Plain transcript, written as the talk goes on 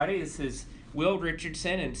This is Will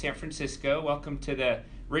Richardson in San Francisco. Welcome to the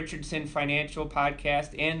Richardson Financial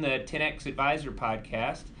Podcast and the 10X Advisor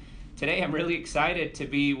Podcast. Today I'm really excited to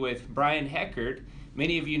be with Brian Heckert.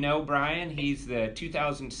 Many of you know Brian. He's the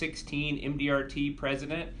 2016 MDRT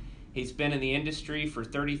president. He's been in the industry for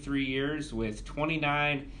 33 years with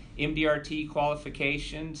 29 MDRT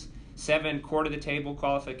qualifications, 7 core-to-the-table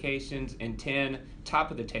qualifications, and 10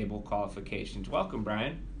 top-of-the-table qualifications. Welcome,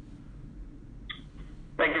 Brian.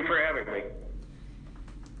 Thank you for having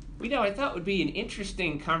me. I thought would be an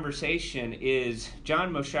interesting conversation is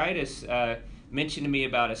John Moscheidas mentioned to me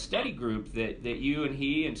about a study group that you and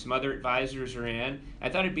he and some other advisors are in. I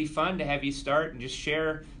thought it'd be fun to have you start and just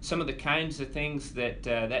share some of the kinds of things that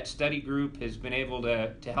that study group has been able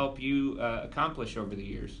to help you accomplish over the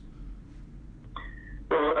years.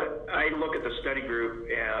 Well, I look at the study group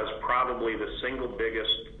as probably the single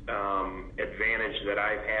biggest advantage that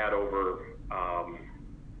I've had over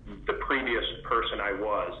the previous person I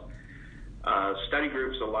was. Study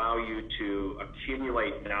groups allow you to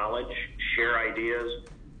accumulate knowledge, share ideas,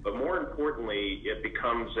 but more importantly, it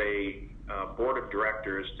becomes a board of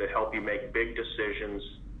directors to help you make big decisions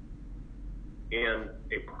in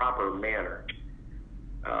a proper manner.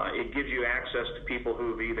 It gives you access to people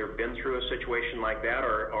who've either been through a situation like that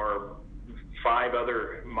or 5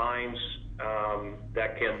 other minds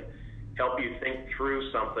that can help you think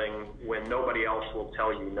through something when nobody else will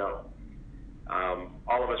tell you no.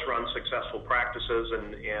 All of us run successful practices,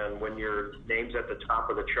 and when your name's at the top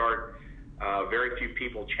of the chart, very few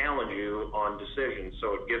people challenge you on decisions.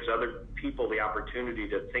 So it gives other people the opportunity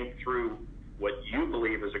to think through what you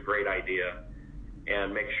believe is a great idea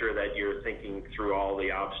and make sure that you're thinking through all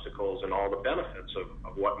the obstacles and all the benefits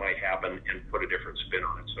of what might happen and put a different spin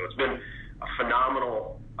on it. So it's been a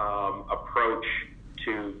phenomenal approach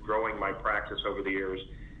to growing my practice over the years,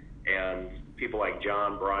 and people like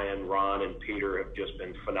John, Brian, Ron, and Peter have just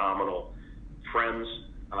been phenomenal friends.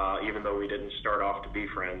 Even though we didn't start off to be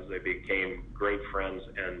friends, they became great friends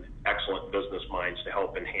and excellent business minds to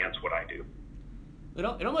help enhance what I do.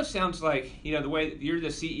 It almost sounds like, the way you're the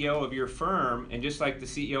CEO of your firm, and just like the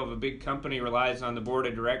CEO of a big company relies on the board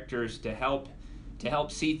of directors to help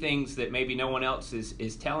see things that maybe no one else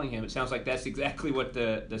is telling him. It sounds like that's exactly what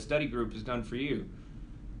the study group has done for you.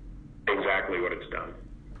 Exactly what it's done.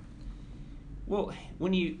 Well,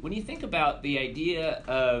 when you think about the idea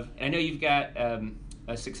of, and I know you've got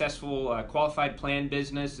a successful qualified plan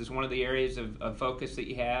business is one of the areas of focus that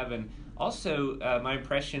you have, and also my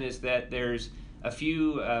impression is that there's a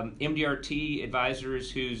few MDRT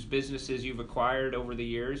advisors whose businesses you've acquired over the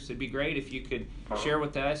years. It'd be great if you could share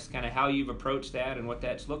with us kind of how you've approached that and what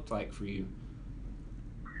that's looked like for you.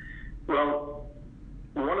 Well,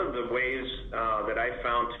 one of the ways that I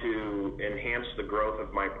found to enhance the growth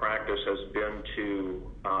of my practice has been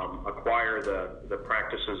to acquire the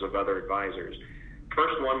practices of other advisors.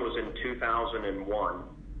 First one was in 2001,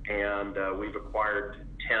 and we've acquired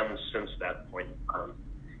 10 since that point in time.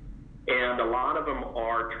 And a lot of them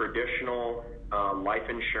are traditional life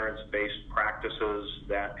insurance-based practices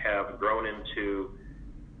that have grown into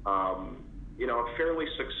a fairly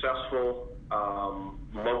successful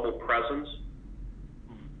local presence,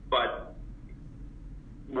 but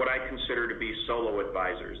what I consider to be solo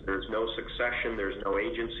advisors. There's no succession, there's no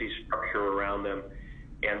agency structure around them,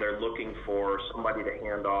 and they're looking for somebody to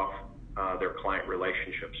hand off their client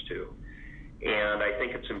relationships to. And I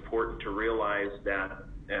think it's important to realize that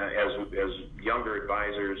as younger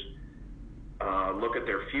advisors look at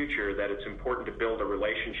their future, that it's important to build a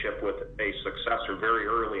relationship with a successor very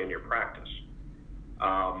early in your practice.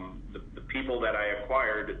 The people that I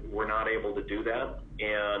acquired were not able to do that,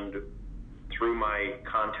 and through my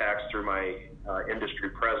contacts, through my industry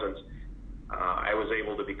presence, I was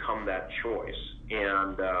able to become that choice.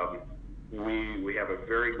 And we have a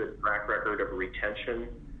very good track record of retention.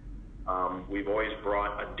 We've always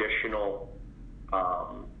brought additional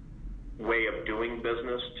way of doing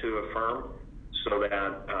business to a firm, so that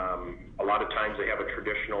a lot of times they have a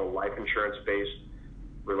traditional life insurance-based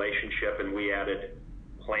relationship, and we added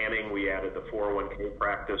planning, we added the 401k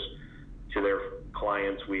practice to their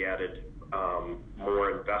clients, we added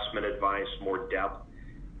more investment advice, more depth,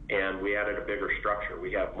 and we added a bigger structure.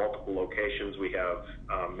 We have multiple locations, we have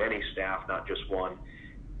many staff, not just one,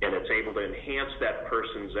 and it's able to enhance that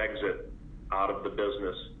person's exit out of the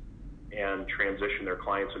business and transition their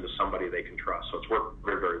clients into somebody they can trust. So it's worked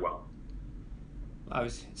very, very well.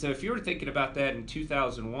 So if you were thinking about that in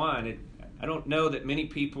 2001, I don't know that many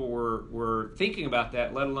people were thinking about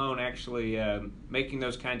that, let alone actually making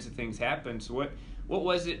those kinds of things happen. So what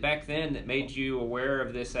was it back then that made you aware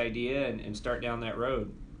of this idea and start down that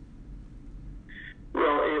road?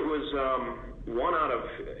 Well, it was one out of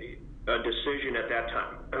a decision at that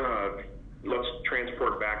time. Let's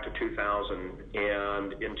transport back to 2000,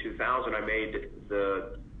 and in 2000 I made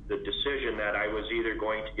the decision that I was either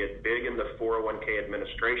going to get big in the 401k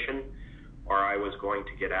administration or I was going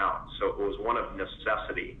to get out. So it was one of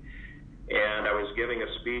necessity. And I was giving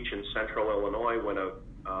a speech in Central Illinois when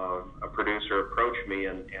a producer approached me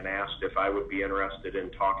and asked if I would be interested in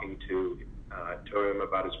talking to him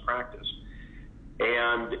about his practice.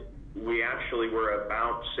 And we actually were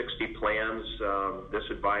about 60 plans. This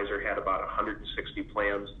advisor had about 160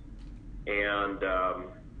 plans. And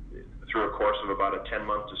through a course of about a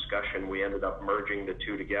 10-month discussion, we ended up merging the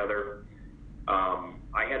two together.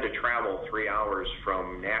 I had to travel 3 hours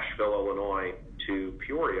from Nashville, Illinois to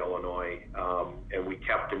Peoria, Illinois, and we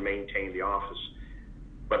kept and maintained the office.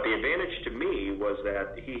 But the advantage to me was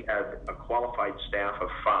that he had a qualified staff of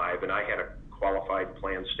 5, and I had a qualified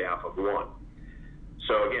plan staff of 1.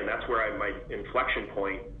 So again, that's where my inflection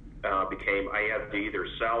point became I had to either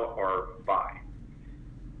sell or buy.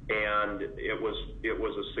 And it was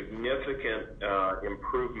a significant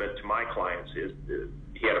improvement to my clients.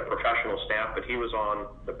 He had a professional staff, but he was on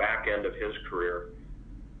the back end of his career.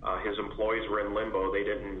 His employees were in limbo. They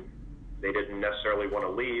didn't necessarily want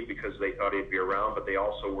to leave because they thought he'd be around, but they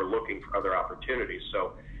also were looking for other opportunities.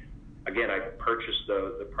 So again, I purchased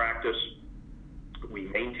the practice. We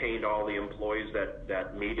maintained all the employees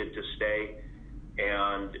that needed to stay,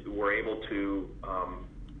 and were able to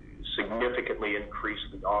significantly increase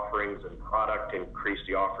the offerings and product, increase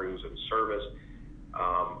the offerings and service.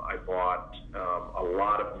 I bought a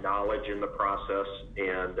lot of knowledge in the process,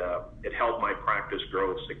 and it helped my practice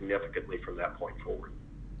grow significantly from that point forward.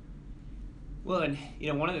 Well,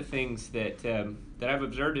 and one of the things that I've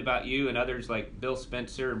observed about you and others like Bill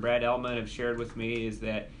Spencer and Brad Elman have shared with me is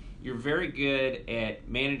that you're very good at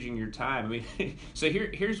managing your time. I mean, so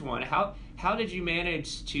here's one. How did you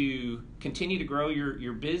manage to continue to grow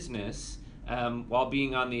your business while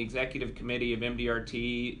being on the executive committee of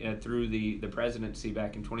MDRT through the presidency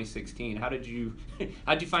back in 2016? How'd you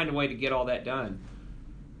find a way to get all that done?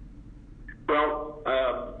 Well,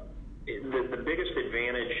 the biggest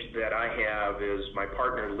advantage that I have is my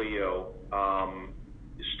partner Leo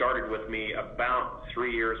started with me about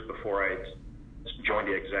 3 years before I joined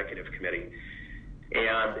the executive committee.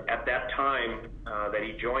 And at that time that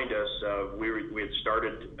he joined us, we had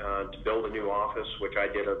started to build a new office, which I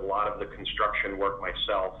did a lot of the construction work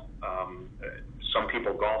myself. Some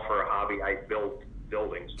people golf for a hobby. I build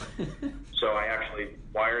buildings. So I actually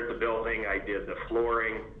wired the building. I did the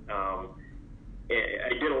flooring.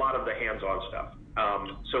 I did a lot of the hands-on stuff.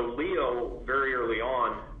 So Leo, very early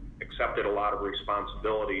on, accepted a lot of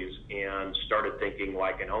responsibilities and started thinking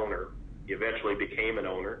like an owner. He eventually became an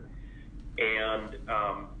owner. And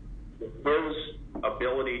his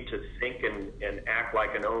ability to think and act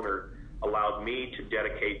like an owner allowed me to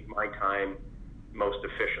dedicate my time most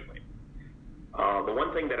efficiently. The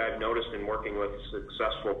one thing that I've noticed in working with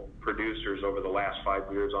successful producers over the last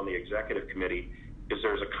 5 years on the executive committee is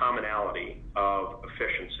there's a commonality of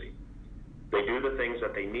efficiency. They do the things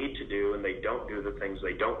that they need to do, and they don't do the things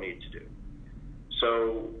they don't need to do.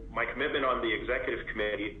 So my commitment on the executive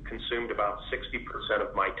committee consumed about 60%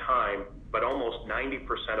 of my time, but almost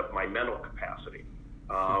 90% of my mental capacity.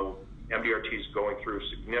 MDRT is going through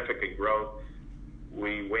significant growth.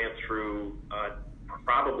 We went through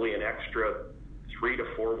probably an extra 3 to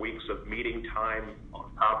 4 weeks of meeting time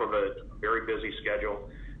on top of a very busy schedule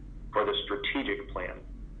for the strategic plan.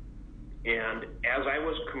 And as I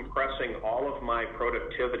was compressing all of my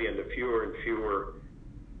productivity into fewer and fewer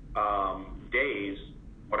days,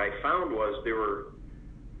 what I found was there were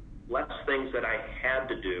less things that I had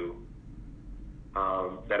to do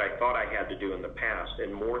that I thought I had to do in the past,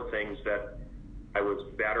 and more things that I was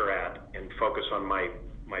better at and focus on my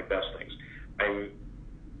best things.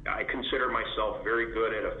 I consider myself very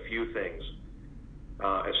good at a few things.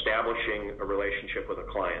 Establishing a relationship with a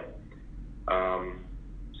client,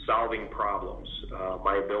 solving problems,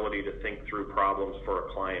 my ability to think through problems for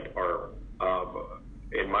a client are,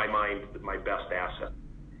 in my mind, my best asset.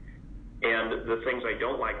 And the things I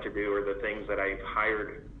don't like to do are the things that I've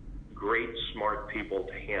hired great, smart people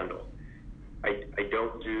to handle. I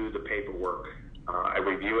don't do the paperwork. I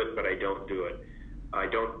review it, but I don't do it. I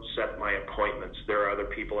don't set my appointments. There are other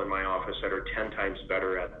people in my office that are 10 times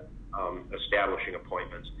better at establishing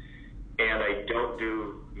appointments. And I don't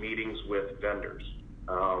do meetings with vendors.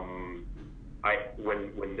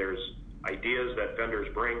 When there's ideas that vendors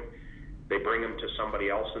bring, they bring them to somebody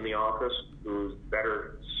else in the office who's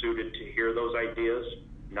better suited to hear those ideas,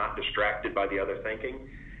 not distracted by the other thinking.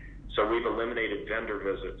 So we've eliminated vendor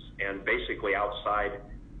visits and basically outside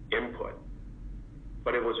input.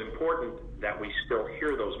 But it was important that we still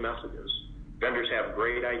hear those messages. Vendors have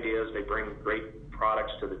great ideas, they bring great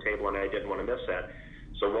products to the table, and I didn't want to miss that.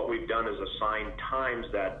 So what we've done is assign times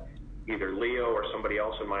that either Leo or somebody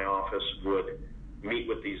else in my office would meet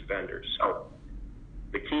with these vendors. So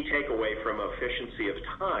the key takeaway from efficiency of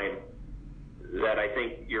time that I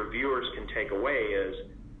think your viewers can take away is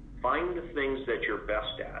find the things that you're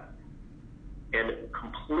best at and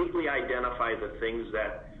completely identify the things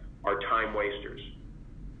that are time wasters.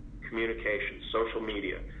 Communication, social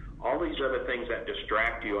media, all these other things that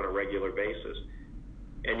distract you on a regular basis.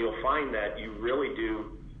 And you'll find that you really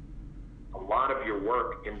do a lot of your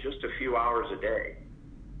work in just a few hours a day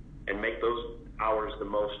and make those hours the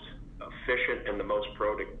most efficient and the most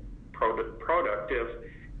productive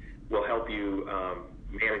will help you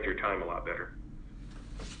manage your time a lot better.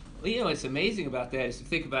 Well, what's amazing about that is to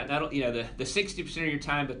think about not only the 60% of your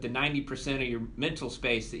time, but the 90% of your mental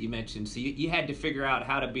space that you mentioned. So you had to figure out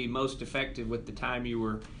how to be most effective with the time you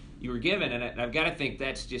were given, and I've got to think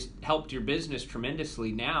that's just helped your business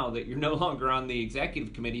tremendously. Now that you're no longer on the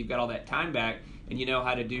executive committee, you've got all that time back, and you know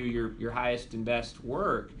how to do your highest and best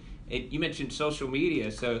work. You mentioned social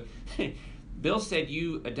media, so Bill said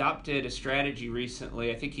you adopted a strategy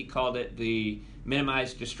recently. I think he called it the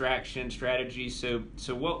minimize distraction strategy. So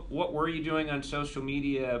what were you doing on social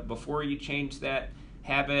media before you changed that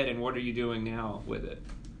habit, and what are you doing now with it?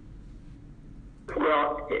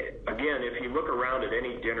 Well, again, if you look around at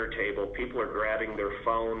any dinner table, people are grabbing their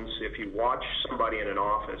phones. If you watch somebody in an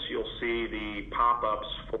office, you'll see the pop-ups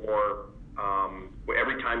for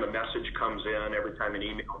every time a message comes in, every time an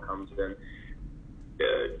email comes in.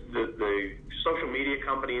 The social media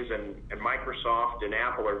companies and Microsoft and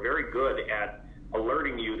Apple are very good at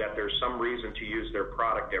alerting you that there's some reason to use their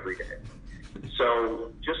product every day.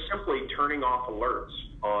 So just simply turning off alerts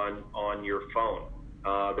on your phone.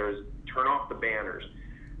 Turn off the banners.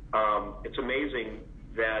 It's amazing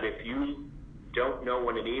that if you don't know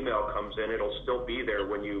when an email comes in, it'll still be there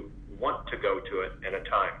when you want to go to it at a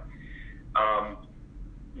time.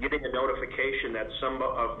 Getting a notification that some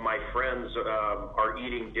of my friends are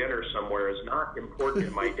eating dinner somewhere is not important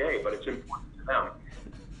in my day, but it's important to them.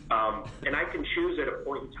 And I can choose at a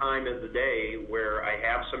point in time in the day where I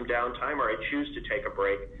have some downtime or I choose to take a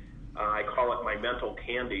break. I call it my mental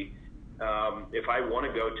candy. If I want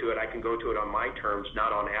to go to it, I can go to it on my terms,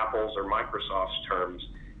 not on Apple's or Microsoft's terms.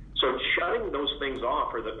 So shutting those things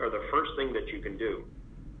off are the first thing that you can do.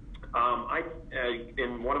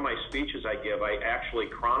 In one of my speeches I give, I actually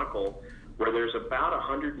chronicle where there's about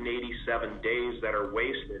 187 days that are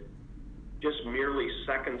wasted just merely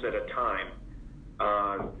seconds at a time.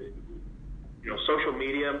 Social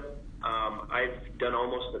media, I've done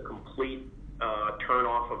almost a complete turn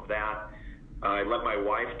off of that. I let my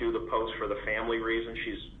wife do the post for the family reason.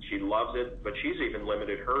 She loves it, but she's even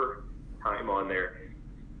limited her time on there.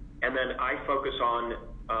 And then I focus on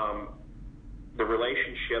the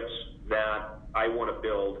relationships that I want to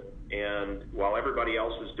build. And while everybody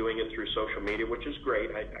else is doing it through social media, which is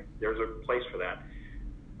great, there's a place for that.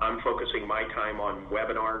 I'm focusing my time on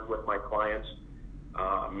webinars with my clients,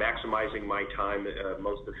 maximizing my time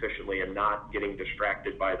most efficiently, and not getting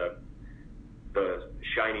distracted by the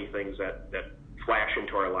shiny things that flash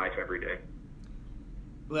into our life every day.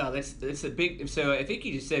 Well, that's a big. So I think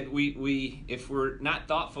you just said we if we're not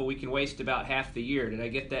thoughtful, we can waste about half the year. Did I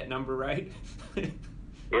get that number right?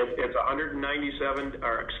 It's 197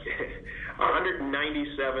 or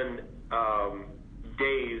 197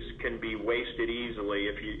 days can be wasted easily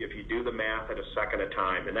if you do the math at a second a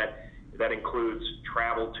time, and that includes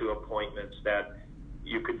travel to appointments that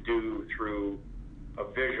you could do through a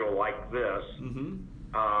visual like this, and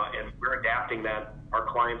we're adapting that. Our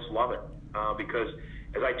clients love it because,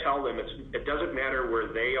 as I tell them, it doesn't matter where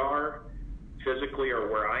they are physically or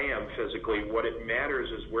where I am physically. What it matters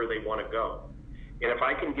is where they want to go. And if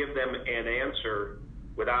I can give them an answer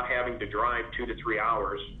without having to drive 2 to 3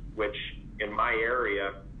 hours, which in my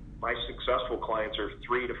area, my successful clients are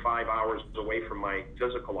 3 to 5 hours away from my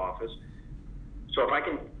physical office. So if I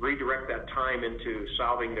can redirect that time into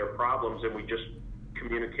solving their problems and we just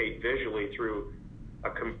communicate visually through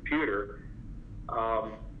a computer,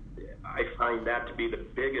 I find that to be the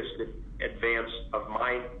biggest advance of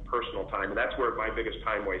my personal time. And that's where my biggest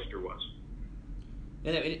time waster was.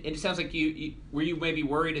 And it sounds like you were you maybe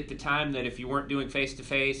worried at the time that if you weren't doing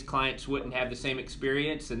face-to-face, clients wouldn't have the same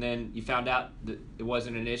experience, and then you found out that it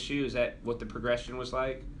wasn't an issue? Is that what the progression was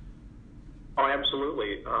like? Oh,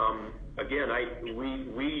 absolutely. Again,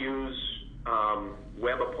 we use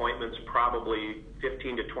web appointments probably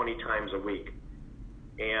 15 to 20 times a week.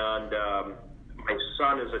 And my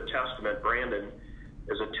son is a testament, Brandon,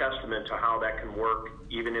 is a testament to how that can work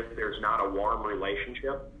even if there's not a warm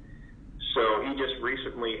relationship. So he just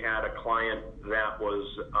recently had a client that was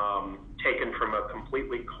taken from a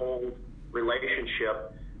completely cold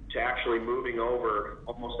relationship to actually moving over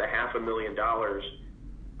almost $500,000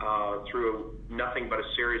 through nothing but a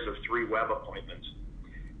series of 3 web appointments.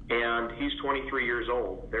 And he's 23 years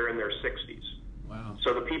old. They're in their 60s. Wow.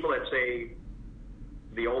 So the people that say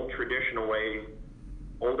the old traditional way,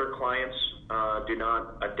 older clients do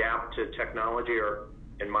not adapt to technology, or,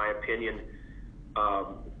 in my opinion,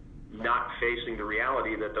 not facing the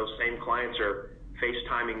reality that those same clients are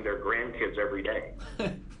FaceTiming their grandkids every day.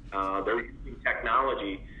 They're using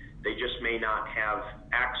technology, they just may not have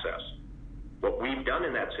access. What we've done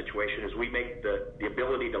in that situation is we make the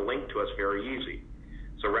ability to link to us very easy.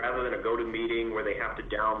 So rather than a GoToMeeting where they have to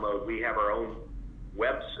download, we have our own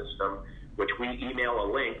web system, which we email a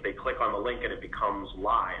link, they click on the link and it becomes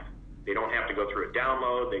live. They don't have to go through a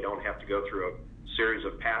download, they don't have to go through a series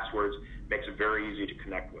of passwords. It makes it very easy to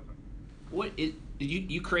connect with them. What is,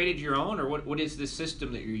 you created your own, or what is the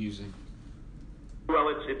system that you're using? Well,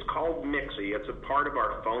 it's called Mixi. It's a part of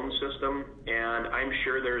our phone system, and I'm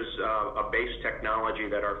sure there's a base technology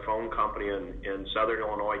that our phone company in Southern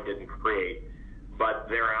Illinois didn't create, but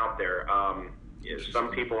they're out there.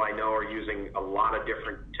 Some people I know are using a lot of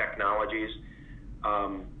different technologies.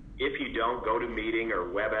 If you don't, GoToMeeting or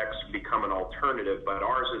WebEx become an alternative, but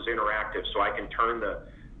ours is interactive, so I can turn the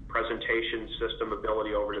presentation system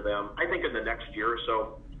ability over to them. I think in the next year or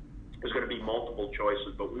so, there's going to be multiple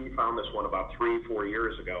choices, but we found this one about 3-4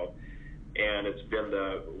 years ago, and it's been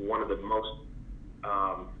one of the most,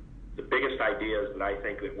 the biggest ideas that I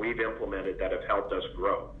think that we've implemented that have helped us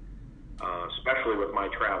grow, especially with my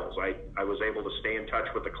travels. I was able to stay in touch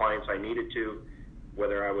with the clients I needed to,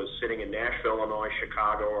 whether I was sitting in Nashville, Illinois,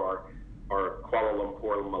 Chicago, or Kuala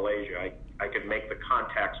Lumpur, Malaysia. I could make the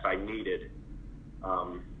contacts I needed.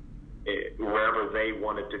 Wherever they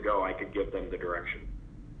wanted to go, I could give them the direction.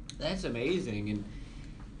 That's amazing. And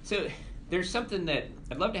so there's something that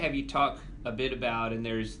I'd love to have you talk a bit about, and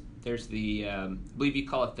there's the I believe you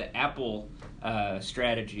call it the Apple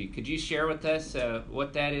strategy. Could you share with us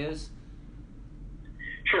what that is?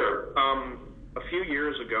 Sure. A few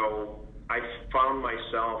years ago, I found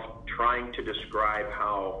myself trying to describe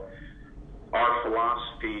how our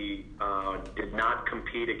philosophy did not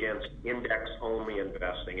compete against index-only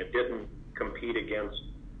investing. It didn't compete against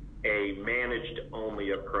a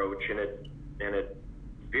managed-only approach, and it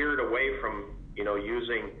veered away from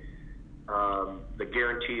using the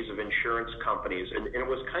guarantees of insurance companies, and it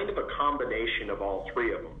was kind of a combination of all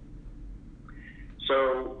 3 of them.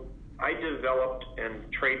 So I developed and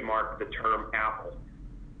trademarked the term Apple,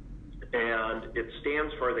 and it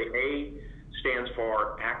stands for the A stands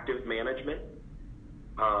for active management.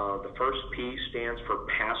 The first P stands for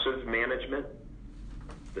passive management.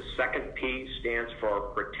 The second P stands for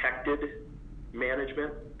protected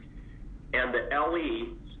management. And the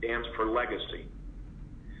LE stands for legacy.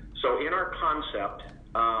 So in our concept,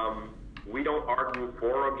 we don't argue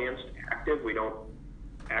for or against active. We don't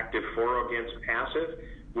active for or against passive.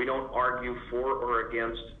 We don't argue for or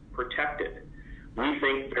against protected. We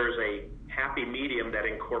think there's a happy medium that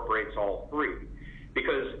incorporates all 3.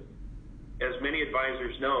 Because as many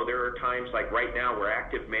advisors know, there are times like right now where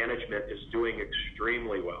active management is doing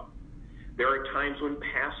extremely well. There are times when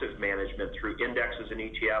passive management through indexes and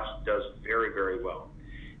ETFs does very, very well.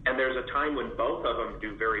 And there's a time when both of them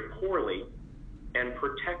do very poorly, and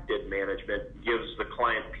protected management gives the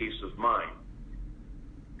client peace of mind.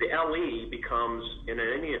 The LE becomes, in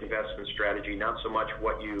any investment strategy, not so much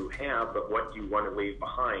what you have, but what you want to leave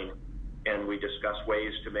behind. And we discuss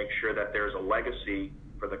ways to make sure that there's a legacy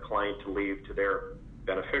for the client to leave to their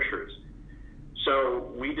beneficiaries.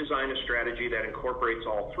 So we design a strategy that incorporates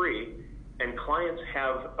all 3, and clients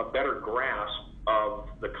have a better grasp of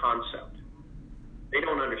the concept. They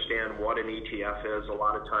don't understand what an ETF is a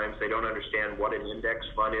lot of times. They don't understand what an index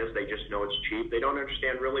fund is. They just know it's cheap. They don't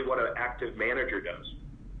understand really what an active manager does.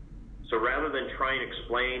 So rather than try and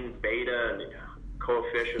explain beta and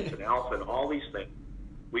coefficients and alpha and all these things,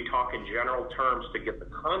 we talk in general terms to get the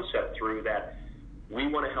concept through that we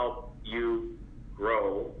want to help you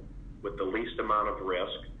grow with the least amount of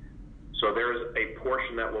risk. So there's a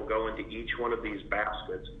portion that will go into each one of these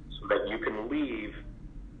baskets so that you can leave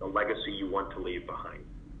the legacy you want to leave behind.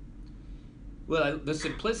 Well, the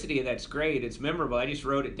simplicity of that's great. It's memorable. I just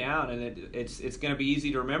wrote it down, and it's going to be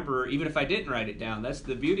easy to remember, even if I didn't write it down. That's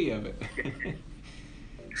the beauty of it.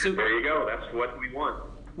 So there you go. That's what we want.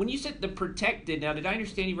 When you said the protected, now did I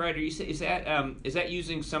understand you right? Or you say, is that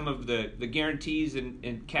using some of the guarantees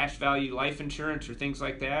and cash value life insurance or things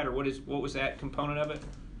like that, or what was that component of it?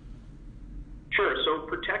 Sure. So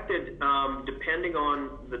protected, depending on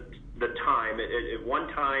the time. At one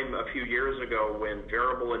time, a few years ago, when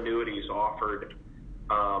variable annuities offered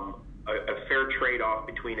a fair trade-off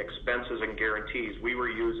between expenses and guarantees, we were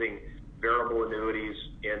using variable annuities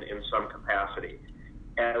in some capacity.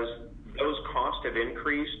 As those costs have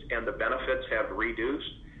increased and the benefits have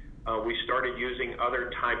reduced, we started using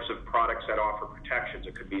other types of products that offer protections.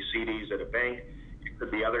 It could be CDs at a bank. It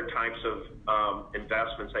could be other types of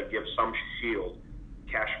investments that give some shield.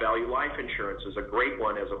 Cash value life insurance is a great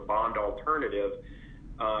one as a bond alternative,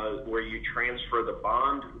 where you transfer the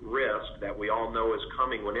bond risk that we all know is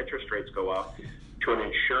coming when interest rates go up to an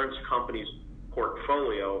insurance company's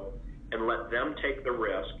portfolio and let them take the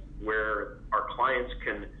risk, where our clients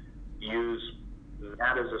can use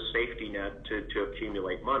that as a safety net to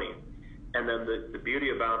accumulate money. And then the beauty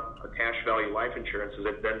about a cash value life insurance is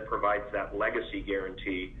it then provides that legacy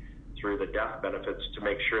guarantee through the death benefits to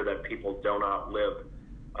make sure that people don't outlive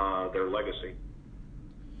their legacy.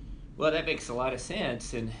 Well, that makes a lot of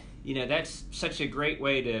sense, and that's such a great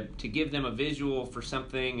way to give them a visual for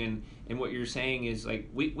something. And what you're saying is, like,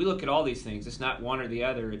 we look at all these things. It's not one or the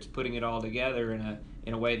other. It's putting it all together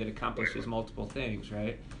in a way that accomplishes multiple things,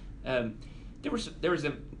 right? There was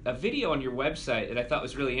a video on your website that I thought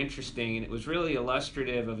was really interesting, and it was really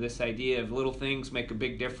illustrative of this idea of little things make a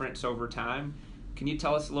big difference over time. Can you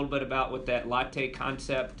tell us a little bit about what that latte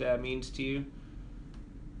concept means to you?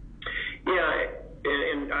 Yeah,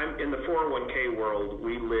 and I'm in the 401k world.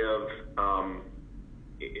 We live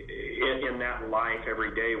in that life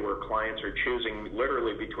every day where clients are choosing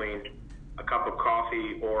literally between a cup of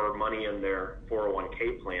coffee or money in their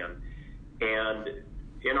 401k plan. And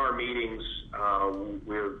in our meetings,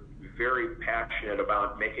 we're very passionate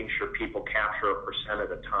about making sure people capture a percent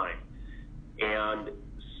at a time. And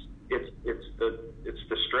it's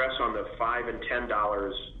the stress on the $5 and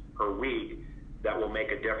 $10 per week that will make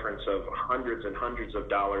a difference of hundreds and hundreds of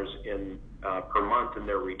dollars in per month in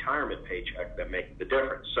their retirement paycheck that make the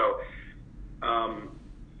difference. So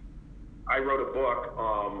I wrote a book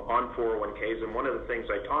on 401ks, and one of the things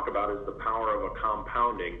I talk about is the power of a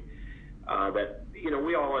compounding. That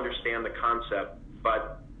we all understand the concept,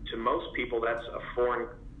 but to most people that's a foreign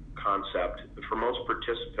concept. For most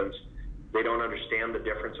participants, they don't understand the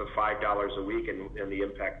difference of $5 a week and the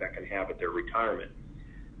impact that can have at their retirement.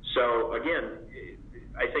 So again,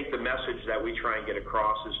 I think the message that we try and get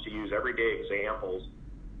across is to use everyday examples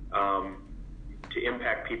to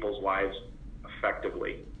impact people's lives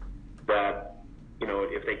effectively. That,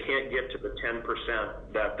 if they can't get to the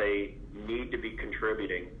 10% that they need to be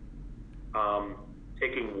contributing,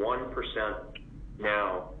 taking 1%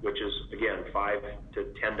 now, which is again $5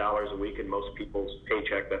 to $10 a week in most people's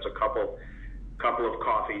paycheck, that's a couple of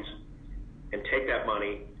coffees, and take that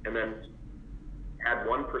money and then add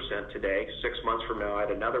 1% today, 6 months from now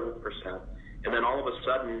add another 1%, and then all of a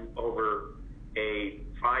sudden over a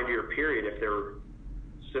 5-year period, if they're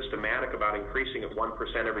systematic about increasing it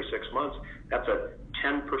 1% every 6 months, that's a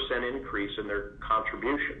 10% increase in their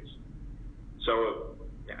contributions. So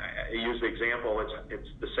I use the example, it's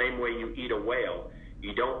the same way you eat a whale.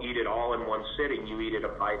 You don't eat it all in one sitting, you eat it a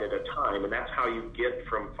bite at a time, and that's how you get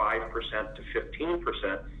from 5% to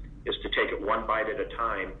 15%, is to take it one bite at a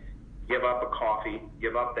time. Give up a coffee,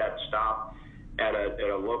 give up that stop at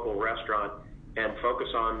a local restaurant, and focus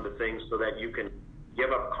on the things so that you can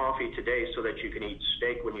give up coffee today so that you can eat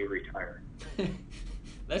steak when you retire.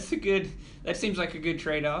 That seems like a good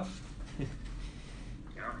trade-off.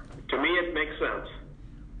 Yeah. To me, it makes sense.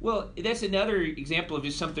 Well, that's another example of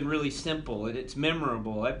just something really simple and it's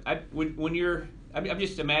memorable. I'm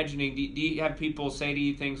just imagining, do you have people say to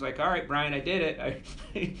you things like, all right, Brian, I did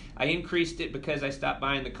it. I increased it because I stopped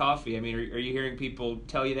buying the coffee. I mean, are you hearing people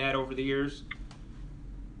tell you that over the years?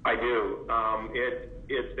 I do.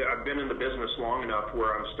 I've been in the business long enough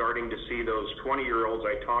where I'm starting to see those 20-year-olds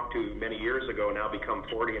I talked to many years ago now become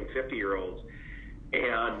 40 and 50-year-olds.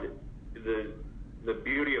 And the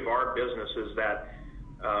beauty of our business is that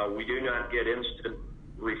we do not get instant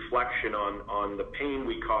reflection on the pain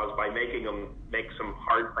we cause by making them make some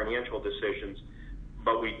hard financial decisions,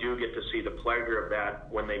 but we do get to see the pleasure of that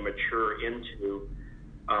when they mature into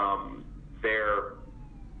their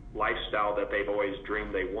lifestyle that they've always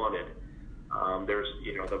dreamed they wanted. There's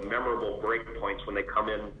the memorable break points when they come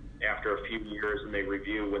in after a few years and they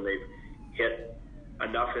review when they've hit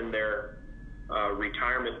enough in their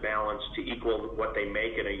retirement balance to equal what they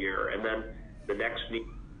make in a year, and then the next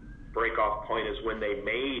break-off point is when they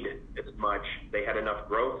made as much, they had enough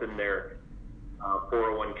growth in their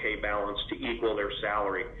 401k balance to equal their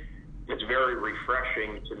salary. It's very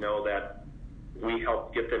refreshing to know that we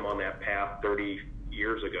helped get them on that path 30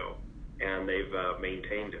 years ago, and they've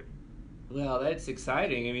maintained it. Well, that's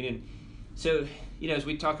exciting. I mean, and so, as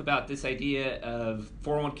we talk about this idea of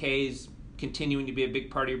 401ks continuing to be a big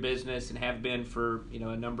part of your business and have been for, a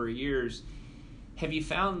number of years, have you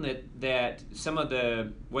found that some of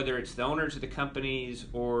the, whether it's the owners of the companies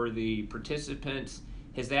or the participants,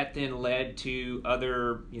 has that then led to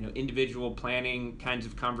other, individual planning kinds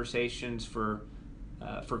of conversations for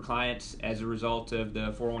clients as a result of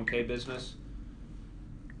the 401k business?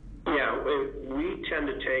 Yeah, we tend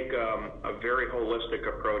to take a very holistic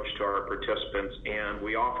approach to our participants, and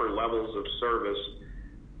we offer levels of service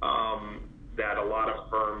that a lot of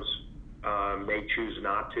firms may choose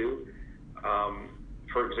not to.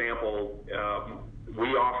 For example, we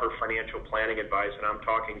offer financial planning advice, and I'm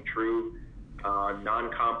talking true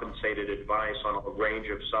non-compensated advice on a range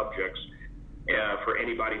of subjects for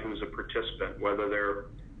anybody who's a participant, whether they're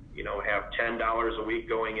have $10 a week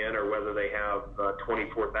going in or whether they have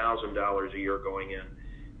 $24,000 a year going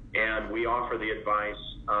in. And we offer the advice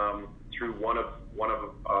through one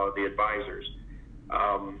of the advisors.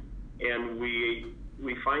 And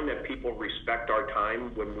we find that people respect our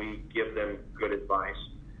time when we give them good advice.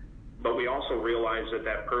 But we also realize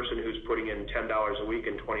that person who's putting in $10 a week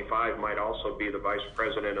and $25 might also be the vice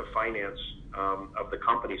president of finance of the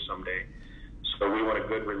company someday. So we want a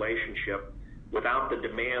good relationship without the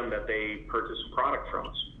demand that they purchase a product from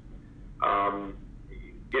us.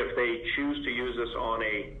 If they choose to use us on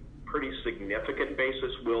a pretty significant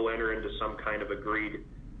basis, we'll enter into some kind of agreed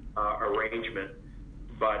arrangement.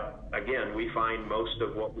 But again, we find most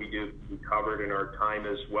of what we do can be covered, and our time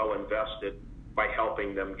is well invested by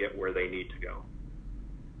helping them get where they need to go.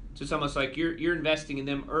 So it's almost like you're investing in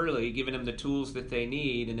them early, giving them the tools that they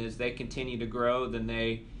need, and as they continue to grow, then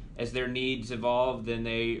as their needs evolve, then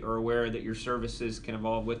they are aware that your services can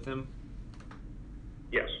evolve with them?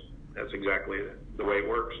 Yes, that's exactly the way it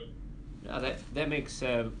works. No, that makes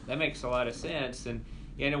a lot of sense. And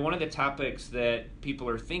one of the topics that people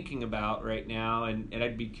are thinking about right now, and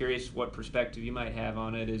I'd be curious what perspective you might have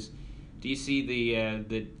on it, is do you see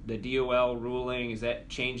the DOL ruling? Is that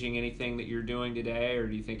changing anything that you're doing today, or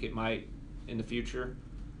do you think it might in the future?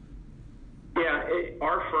 Yeah,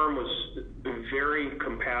 our firm was very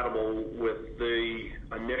compatible with the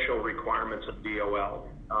initial requirements of DOL.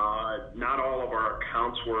 Not all of our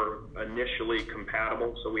accounts were initially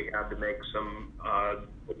compatible, so we had to make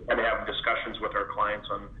had to have discussions with our clients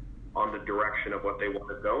on the direction of what they want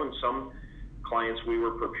to go. And some clients we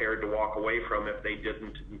were prepared to walk away from if they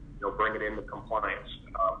didn't, bring it into compliance.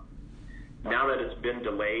 Now that it's been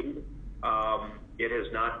delayed, it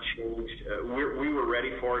has not changed. We were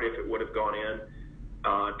ready for it if it would have gone in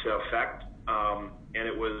to effect, and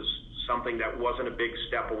it was something that wasn't a big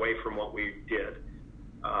step away from what we did.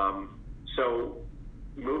 So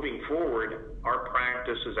moving forward, our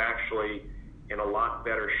practice is actually in a lot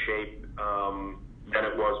better shape than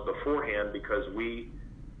it was beforehand because we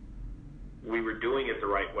were doing it the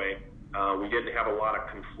right way. We didn't have a lot of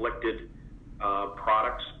conflicted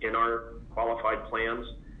products in our qualified plans.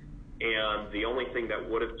 And the only thing that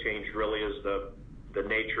would have changed really is the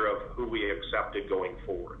nature of who we accepted going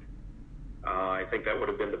forward. I think that would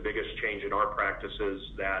have been the biggest change in our practices,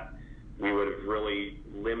 that we would have really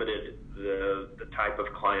limited the type of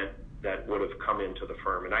client that would have come into the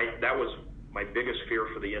firm. And that was my biggest fear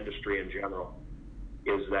for the industry in general,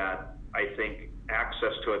 is that I think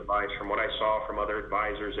access to advice, from what I saw from other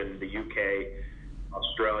advisors in the UK,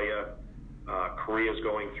 Australia, Korea's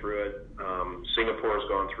going through it, Singapore's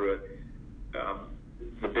gone through it.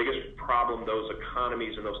 The biggest problem those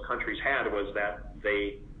economies and those countries had was that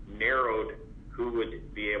they narrowed who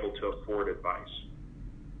would be able to afford advice.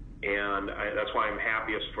 And that's why I'm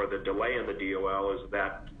happiest for the delay in the DOL, is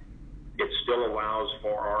that it still allows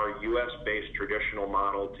for our U.S.-based traditional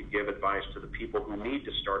model to give advice to the people who need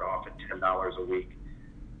to start off at $10 a week,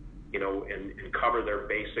 and cover their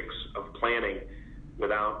basics of planning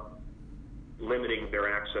without limiting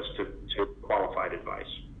their access to qualified advice.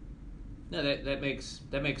 No, that makes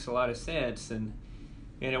a lot of sense. And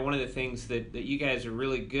one of the things that you guys are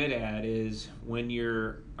really good at is when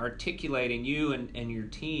you're articulating, you and your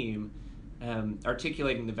team,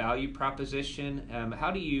 articulating the value proposition.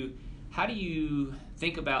 How do you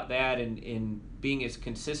think about that in being as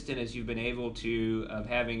consistent as you've been able to, of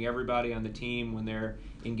having everybody on the team when they're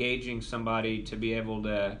engaging somebody to be able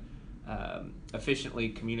to efficiently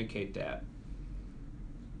communicate that?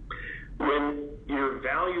 When your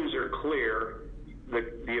values are clear,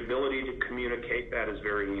 the ability to communicate that is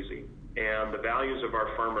very easy. And the values of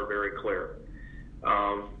our firm are very clear.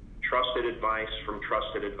 Trusted advice from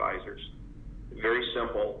trusted advisors. Very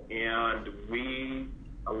simple. And we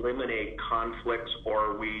eliminate conflicts,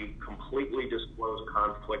 or we completely disclose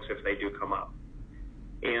conflicts if they do come up.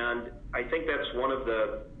 And I think that's one of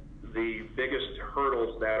the biggest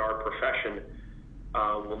hurdles that our profession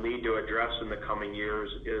will need to address in the coming years,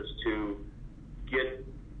 is to get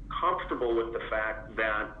comfortable with the fact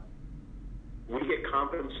that we get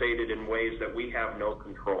compensated in ways that we have no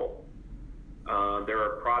control. There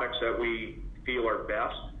are products that we feel are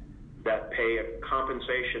best that pay a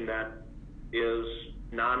compensation that is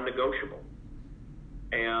non-negotiable.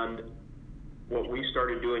 And what we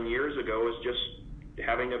started doing years ago is just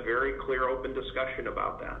having a very clear, open discussion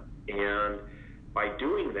about that. And by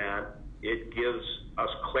doing that, it gives us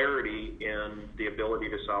clarity in the ability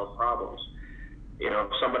to solve problems. You know,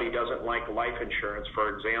 if somebody doesn't like life insurance,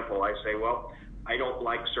 for example, I say, well, I don't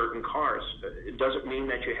like certain cars. It doesn't mean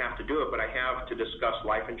that you have to do it, but I have to discuss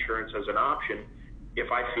life insurance as an option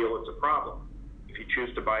if I feel it's a problem. If you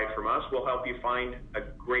choose to buy it from us, we'll help you find a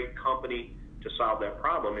great company to solve that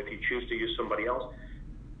problem. If you choose to use somebody else,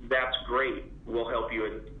 that's great. We'll help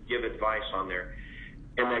you give advice on there.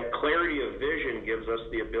 And that clarity of vision gives us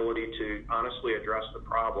the ability to honestly address the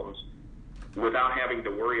problems without having to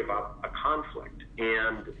worry about a conflict.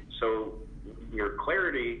 And so your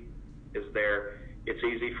clarity is there. It's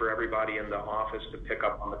easy for everybody in the office to pick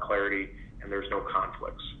up on the clarity, and there's no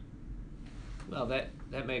conflicts. Well,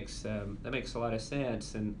 that makes a lot of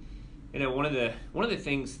sense. And you know, one of the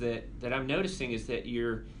things that I'm noticing is that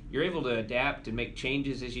you're able to adapt and make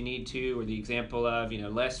changes as you need to, or the example of, you know,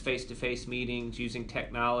 less face-to-face meetings, using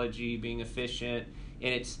technology, being efficient,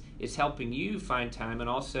 and it's helping you find time, and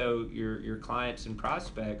also your clients and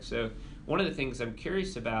prospects. So one of the things I'm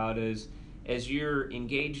curious about is, as you're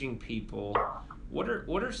engaging people, what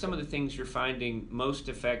are some of the things you're finding most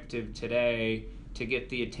effective today to get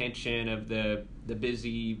the attention of the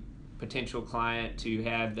busy potential client to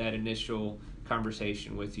have that initial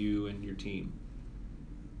conversation with you and your team?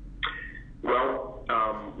 Well,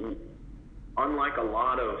 unlike a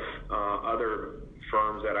lot of other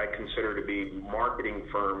firms that I consider to be marketing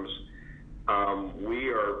firms,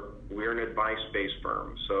 we're an advice-based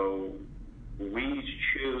firm. So we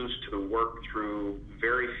choose to work through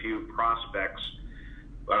very few prospects.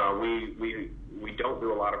 We don't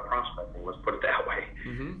do a lot of prospecting, let's put it that way.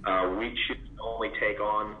 Mm-hmm. We choose to only take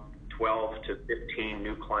on 12 to 15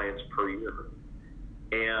 new clients per year.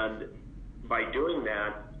 And by doing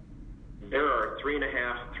that, there are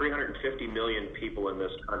 350 million people in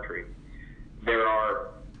this country. There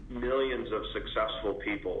are millions of successful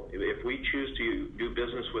people. If we choose to do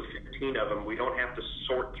business with 15 of them, we don't have to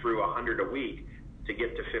sort through 100 a week to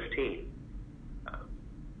get to 15.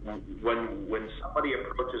 When somebody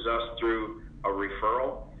approaches us through a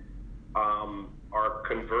referral, our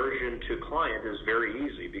conversion to client is very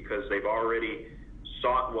easy because they've already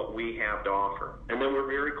sought what we have to offer. And then we're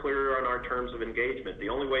very clear on our terms of engagement. The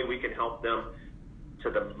only way we can help them to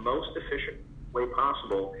the most efficient way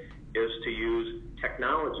possible is to use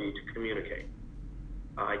technology to communicate.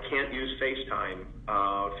 I can't use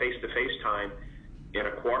FaceTime, face-to-face time, in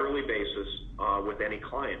a quarterly basis with any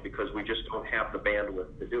client because we just don't have the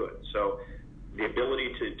bandwidth to do it. So the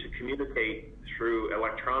ability to communicate through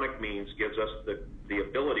electronic means gives us the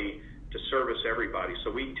ability to service everybody.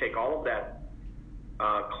 So we take all of that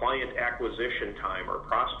client acquisition time or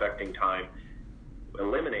prospecting time,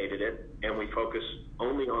 eliminated it, and we focus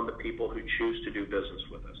only on the people who choose to do business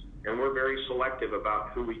with us. And we're very selective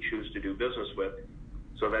about who we choose to do business with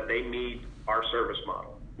so that they meet our service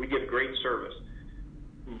model. We give great service,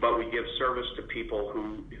 but we give service to people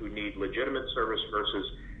who need legitimate service versus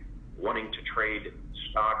wanting to trade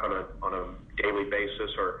stock on a daily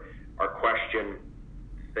basis or question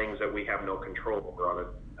things that we have no control over on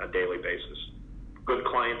a daily basis. Good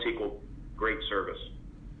clients equal great service.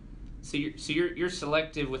 So you're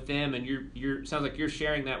selective with them, and you're sounds like you're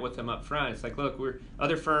sharing that with them up front. It's like, look,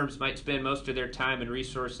 other firms might spend most of their time and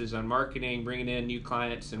resources on marketing, bringing in new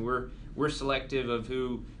clients, and we're selective of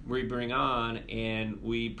who we bring on, and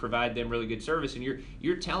we provide them really good service. And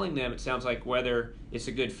you're telling them, it sounds like, whether it's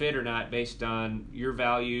a good fit or not based on your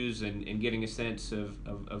values and getting a sense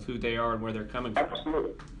of who they are and where they're coming from.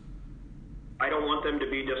 Absolutely. I don't want them to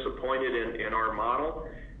be disappointed in our model.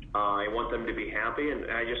 I want them to be happy,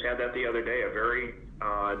 and I just had that the other day. A very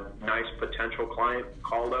nice potential client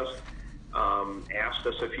called us, asked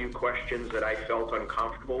us a few questions that I felt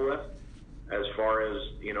uncomfortable with as far as,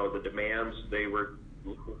 you know, the demands. They were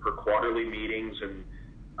for quarterly meetings and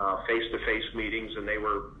face-to-face meetings, and they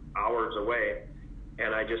were hours away.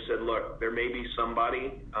 And I just said, look, there may be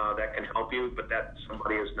somebody that can help you, but that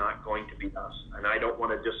somebody is not going to be us. And I don't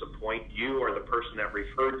want to disappoint you or the person that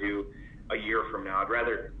referred you a year from now. I'd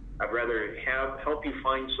rather help you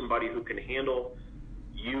find somebody who can handle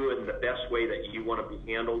you in the best way that you want to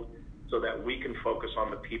be handled, so that we can focus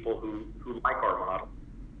on the people who like our model.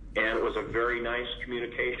 And it was a very nice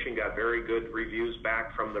communication, got very good reviews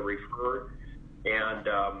back from the referrer, and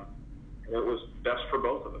it was best for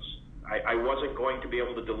both of us. I wasn't going to be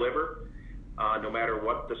able to deliver no matter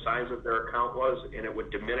what the size of their account was, and it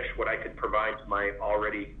would diminish what I could provide to my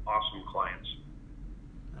already awesome clients.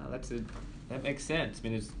 That makes sense. I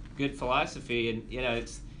mean, it's good philosophy, and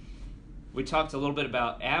we talked a little bit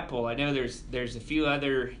about Apple. I know there's a few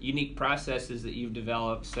other unique processes that you've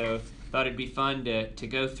developed, so thought it'd be fun to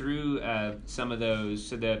go through some of those.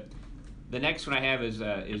 So the next one I have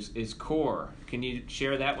is Core. Can you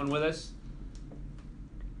share that one with us?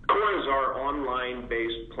 Core is our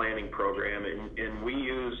online-based planning program, and we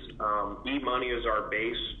use eMoney as our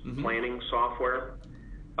base planning software.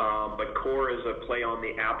 But Core is a play on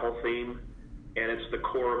the Apple theme, and it's the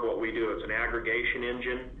core of what we do. It's an aggregation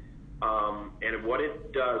engine, and what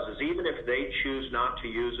it does is, even if they choose not to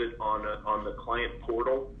use it on the client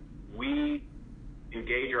portal, we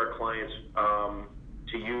engage our clients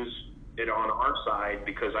to use it on our side,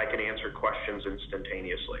 because I can answer questions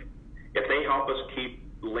instantaneously. If they help us keep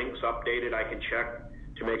links updated, I can check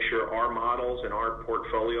to make sure our models and our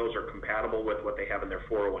portfolios are compatible with what they have in their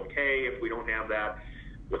 401k, if we don't have that,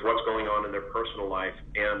 with what's going on in their personal life.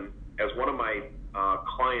 And as one of my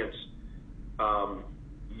clients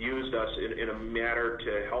used us in a matter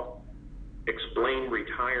to help explain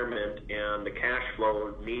retirement and the cash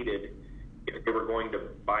flow needed if they were going to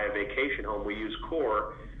buy a vacation home, we used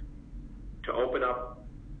Core to open up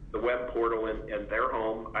the web portal in their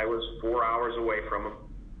home. I was 4 hours away from them.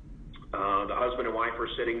 The husband and wife were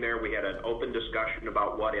sitting there. We had an open discussion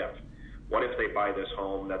about what if they buy this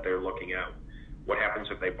home that they're looking at. What happens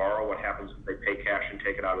if they borrow? What happens if they pay cash and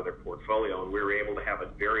take it out of their portfolio? And we were able to have a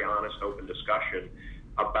very honest, open discussion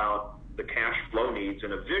about the cash flow needs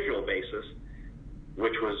in a visual basis,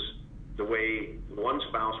 which was the way one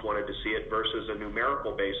spouse wanted to see it, versus a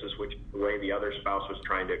numerical basis, which is the way the other spouse was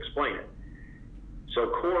trying to explain it. So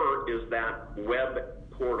Core is that web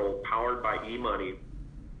portal powered by eMoney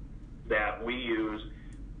that we use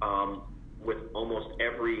with almost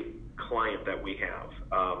every client that we have.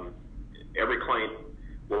 Every client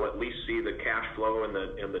will at least see the cash flow and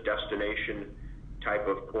the destination type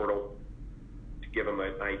of portal to give them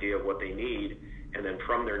an idea of what they need, and then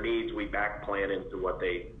from their needs we back plan into what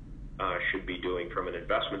they should be doing from an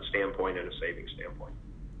investment standpoint and a savings standpoint.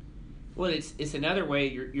 Well, it's another way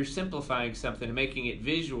you're simplifying something and making it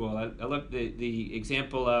visual. I looked at the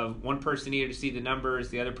example of one person needed to see the numbers,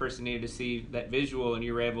 the other person needed to see that visual, and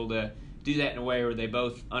you were able to do that in a way where they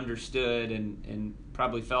both understood and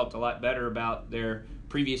probably felt a lot better about their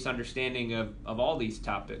previous understanding of all these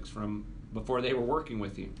topics from before they were working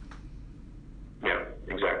with you. Yeah,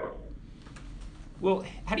 exactly. Well,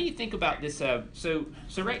 how do you think about this? So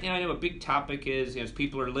right now I know a big topic is, as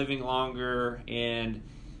people are living longer and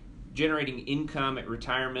generating income at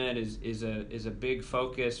retirement is a big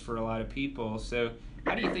focus for a lot of people. So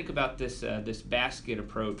how do you think about this basket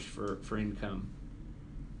approach for income?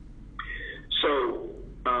 So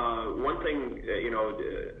one thing,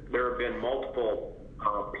 there have been multiple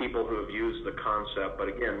people who have used the concept, but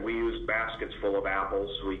again, we use baskets full of apples.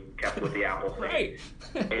 We kept with the apple thing. Right.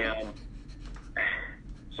 And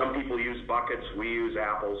some people use buckets. We use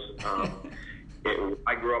apples.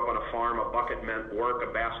 I grew up on a farm. A bucket meant work.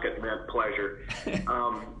 A basket meant pleasure.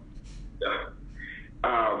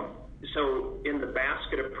 So in the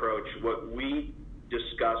basket approach, what we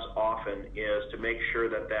discuss often is to make sure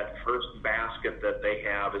that first basket that they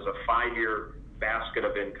have is a 5-year basket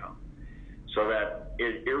of income, so that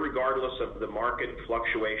irregardless of the market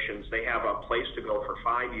fluctuations, they have a place to go for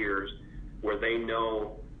 5 years where they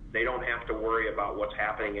know they don't have to worry about what's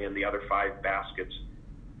happening in the other 5 baskets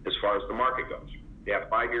as far as the market goes. They have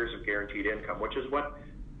 5 years of guaranteed income, which is what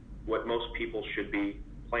most people should be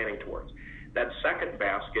planning towards. That second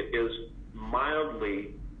basket is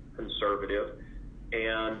mildly conservative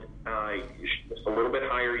and just a little bit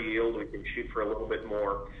higher yield. We can shoot for a little bit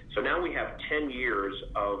more. So now we have 10 years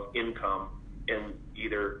of income in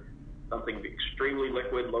either something extremely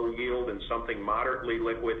liquid, low yield, and something moderately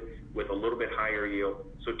liquid with a little bit higher yield.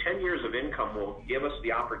 So 10 years of income will give us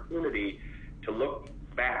the opportunity to look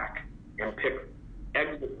back and pick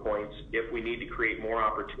exit points if we need to create more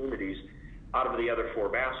opportunities out of the other 4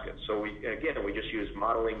 baskets. So we just use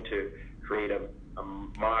modeling to create a a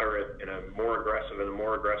moderate, and a more aggressive, and a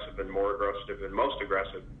more aggressive, and more aggressive, and most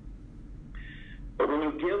aggressive. But when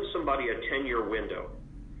you give somebody a 10-year window,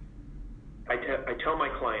 I tell my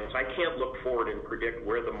clients, I can't look forward and predict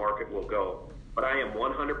where the market will go, but I am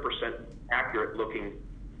 100% accurate looking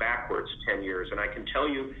backwards 10 years, and I can tell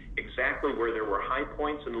you exactly where there were high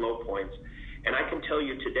points and low points, and I can tell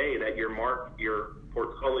you today that your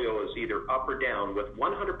portfolio is either up or down with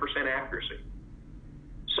 100% accuracy.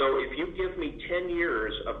 So if you give me 10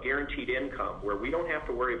 years of guaranteed income where we don't have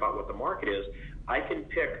to worry about what the market is, I can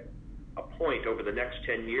pick a point over the next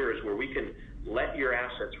 10 years where we can let your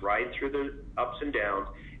assets ride through the ups and downs,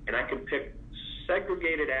 and I can pick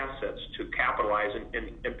segregated assets to capitalize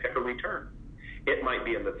and pick a return. It might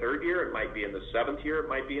be in the third year, it might be in the seventh year, it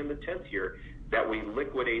might be in the 10th year that we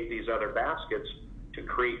liquidate these other baskets to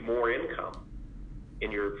create more income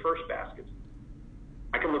in your first basket.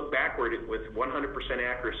 I can look backward with 100%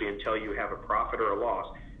 accuracy and tell you have a profit or a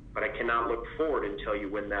loss, but I cannot look forward and tell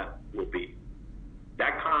you when that will be.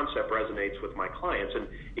 That concept resonates with my clients, and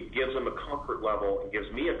it gives them a comfort level, it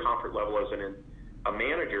gives me a comfort level as a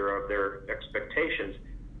manager of their expectations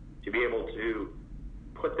to be able to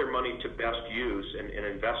put their money to best use and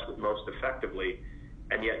invest it most effectively,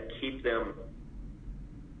 and yet keep them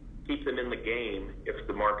in the game if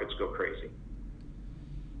the markets go crazy.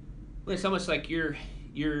 Well, it's almost like you're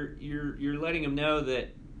letting them know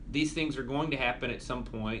that these things are going to happen at some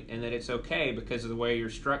point, and that it's okay because of the way you're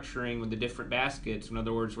structuring with the different baskets. In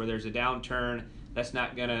other words, where there's a downturn, that's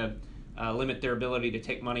not going to limit their ability to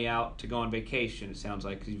take money out to go on vacation. It sounds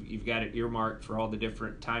like you've got it earmarked for all the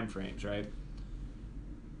different time frames, right?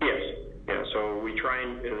 Yes. Yeah. So we try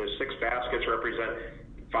and the 6 baskets represent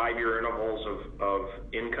 5-year intervals of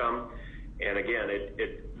income, and again,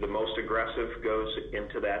 the most aggressive goes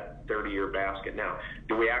into that 30-year basket. Now,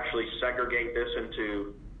 do we actually segregate this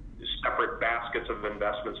into separate baskets of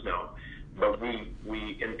investments? No, but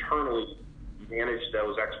we internally manage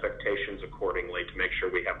those expectations accordingly to make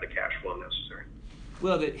sure we have the cash flow necessary.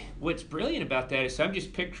 Well, what's brilliant about that is, so I'm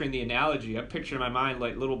just picturing the analogy. I'm picturing in my mind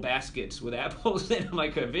like little baskets with apples in them,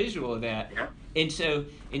 like a visual of that. Yeah. And so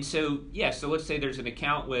so let's say there's an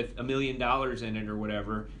account with $1 million in it or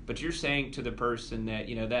whatever, but you're saying to the person that,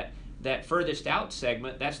 that furthest out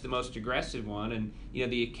segment, that's the most aggressive one, and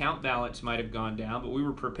the account balance might have gone down, but we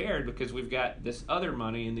were prepared because we've got this other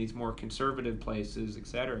money in these more conservative places, et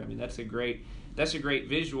cetera. I mean, that's a great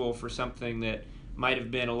visual for something that might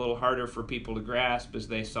have been a little harder for people to grasp as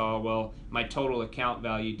they saw, well, my total account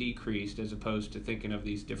value decreased, as opposed to thinking of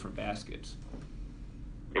these different baskets.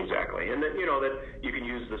 Exactly, and that that you can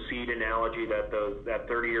use the seed analogy, that that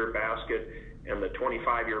 30-year basket and the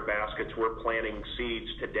 25-year baskets, we're planting seeds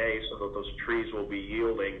today so that those trees will be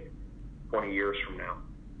yielding 20 years from now.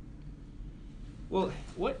 Well,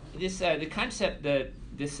 what this the concept,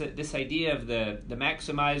 this idea of the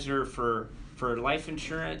maximizer for life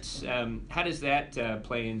insurance, how does that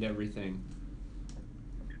play into everything?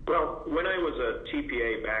 Well, when I was a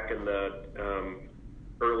TPA back in the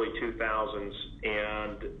early 2000s,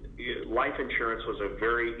 and life insurance was a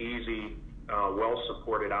very easy,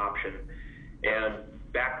 well-supported option. And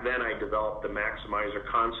back then I developed the maximizer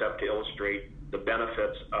concept to illustrate the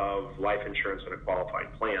benefits of life insurance in a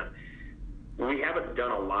qualified plan. We haven't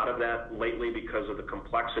done a lot of that lately because of the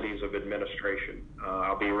complexities of administration.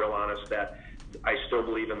 I'll be real honest that I still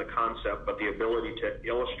believe in the concept, but the ability to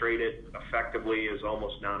illustrate it effectively is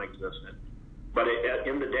almost non-existent. But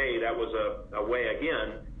in the day, that was a way,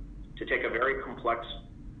 again, to take a very complex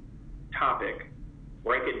topic,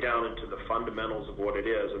 break it down into the fundamentals of what it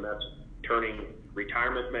is, and that's turning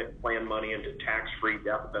retirement plan money into tax-free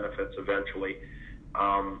death benefits eventually,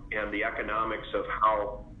 and the economics of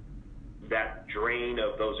how that drain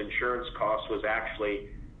of those insurance costs was actually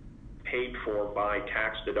paid for by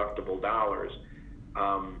tax-deductible dollars.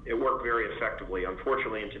 It worked very effectively.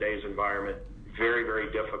 Unfortunately, in today's environment, very, very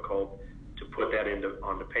difficult to put that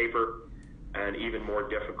onto paper, and even more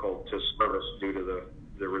difficult to service due to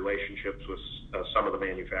the relationships with some of the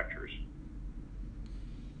manufacturers.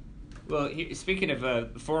 Well, speaking of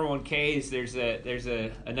 401ks, there's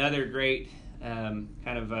another great kind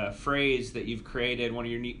of phrase that you've created. One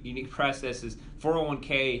of your unique processes,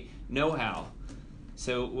 401k know-how.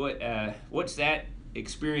 So what's that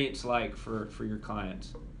experience like for your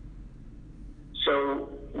clients? So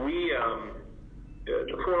we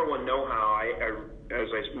the 401 know-how, as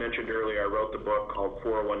I mentioned earlier, I wrote the book called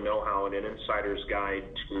 401 Know-How and an Insider's Guide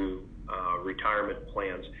to Retirement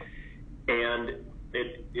Plans. And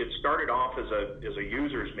it started off as a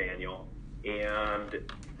user's manual,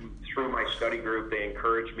 and through my study group, they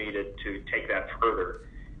encouraged me to take that further.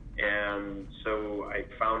 And so I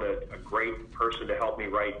found a great person to help me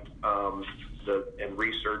write and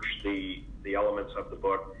research the elements of the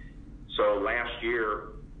book. So last year,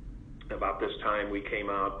 about this time, we came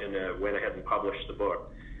out and went ahead and published the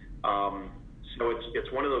book. So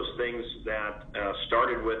it's one of those things that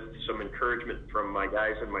started with some encouragement from my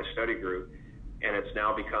guys in my study group, and it's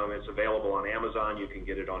now it's available on Amazon. You can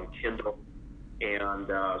get it on Kindle. And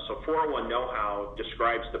so 401 Know-How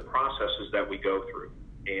describes the processes that we go through.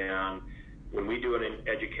 And when we do an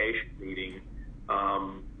education meeting,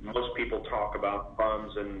 most people talk about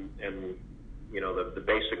funds and the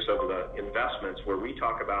basics of the investments, where we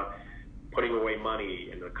talk about putting away money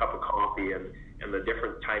and a cup of coffee and the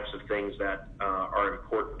different types of things that are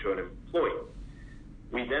important to an employee.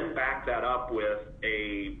 We then back that up with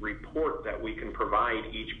a report that we can provide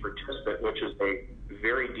each participant, which is a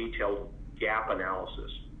very detailed gap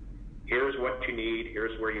analysis. Here's what you need,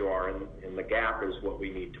 here's where you are, and the gap is what we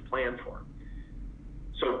need to plan for.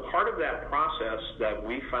 So part of that process that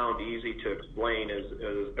we found easy to explain is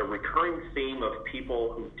a recurring theme of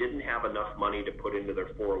people who didn't have enough money to put into their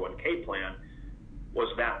 401k plan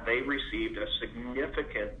was that they received a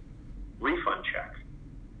significant refund check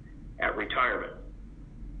at retirement.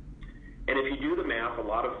 And if you do the math, a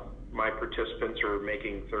lot of my participants are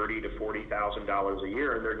making $30,000 to $40,000 a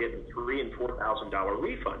year, and they're getting $3,000 and $4,000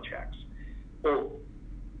 refund checks. Well,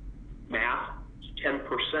 math, 10%.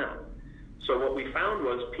 So what we found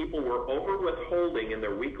was people were over withholding in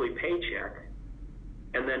their weekly paycheck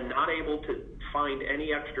and then not able to find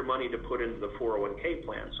any extra money to put into the 401k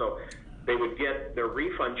plan. So they would get their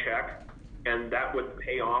refund check, and that would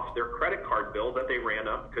pay off their credit card bill that they ran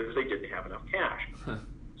up because they didn't have enough cash.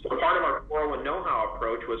 So part of our 401 Know-How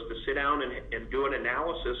approach was to sit down and do an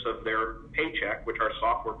analysis of their paycheck, which our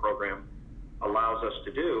software program allows us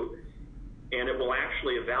to do, and it will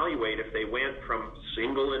actually evaluate if they went from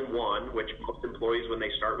single and one, which most employees, when they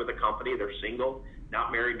start with a company, they're single,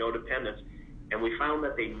 not married, no dependents, and we found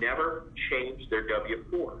that they never changed their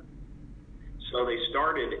W-4. So they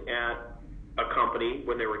started at a company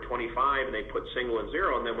when they were 25 and they put single and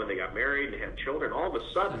zero, and then when they got married and had children, all of a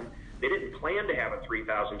sudden they didn't plan to have a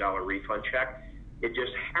 $3,000 refund check. It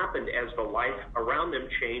just happened as the life around them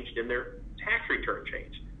changed and their tax return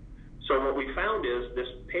changed. So what we found is this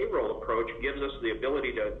payroll approach gives us the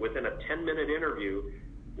ability to, within a 10-minute interview,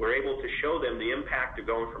 we're able to show them the impact of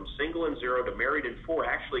going from single and zero to married and four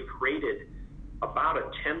actually created about a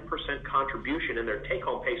 10% contribution, and their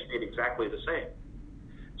take-home pay stayed exactly the same.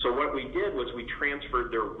 So what we did was we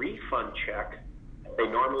transferred their refund check that they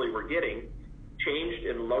normally were getting, changed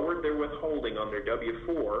and lowered their withholding on their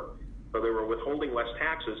W-4, so they were withholding less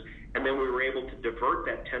taxes, and then we were able to divert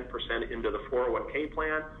that 10% into the 401k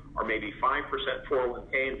plan, or maybe 5%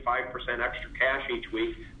 401k and 5% extra cash each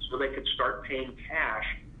week, so they could start paying cash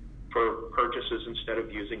for purchases instead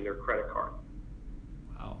of using their credit card.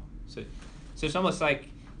 Wow. So it's almost like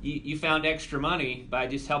you found extra money by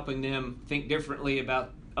just helping them think differently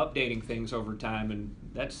about updating things over time, and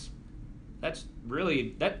that's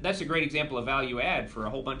really that's a great example of value add for a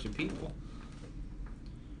whole bunch of people.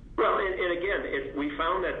 Well, and again, we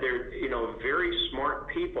found that very smart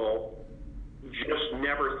people just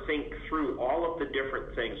never think through all of the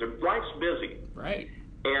different things. Life's busy, right?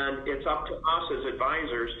 And it's up to us as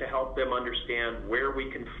advisors to help them understand where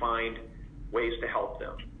we can find ways to help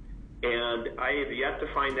them. And I have yet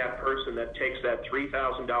to find that person that takes that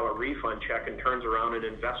 $3,000 refund check and turns around and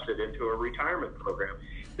invests it into a retirement program.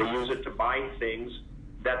 They use it to buy things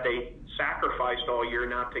that they sacrificed all year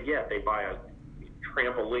not to get. They buy a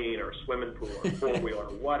trampoline or a swimming pool or four-wheeler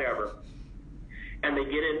or whatever, and they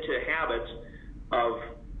get into habits of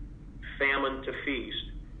famine to feast.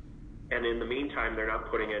 And in the meantime, they're not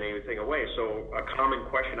putting anything away. So a common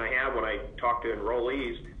question I have when I talk to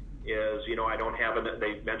enrollees is,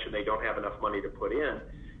 they mentioned they don't have enough money to put in.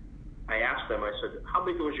 I asked them, I said, how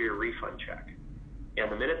big was your refund check?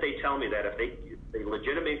 And the minute they tell me that, if they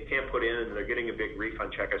legitimately can't put in and they're getting a big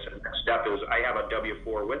refund check, I said, the next step is I have a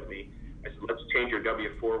W-4 with me. I said, let's change your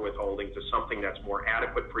W-4 withholding to something that's more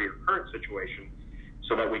adequate for your current situation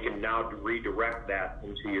so that we can now redirect that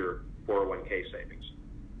into your 401k savings.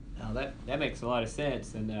 Now that makes a lot of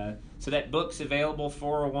sense. And so that book's available,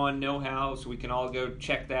 401 Know-How, so we can all go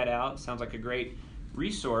check that out. Sounds like a great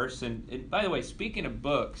resource. And by the way, speaking of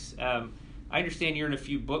books, I understand you're in a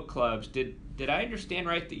few book clubs. Did I understand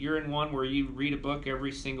right that you're in one where you read a book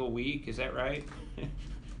every single week? Is that right?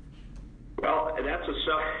 Well,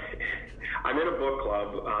 I'm in a book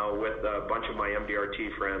club with a bunch of my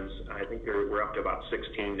MDRT friends. I think we're up to about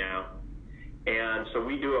 16 now. And so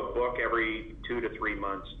we do a book every 2 to 3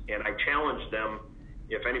 months. And I challenge them,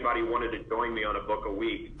 if anybody wanted to join me on a book a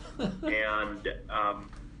week. And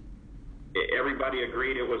everybody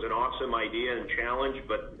agreed it was an awesome idea and challenge,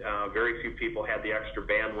 but very few people had the extra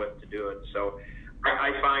bandwidth to do it. So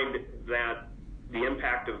I find that the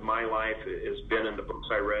impact of my life has been in the books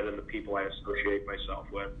I read and the people I associate myself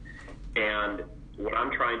with. And what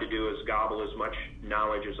I'm trying to do is gobble as much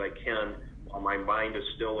knowledge as I can while my mind is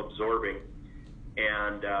still absorbing.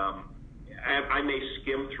 And I may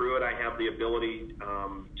skim through it. I have the ability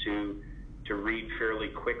to read fairly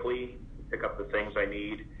quickly, pick up the things I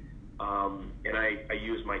need. And I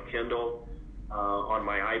use my Kindle on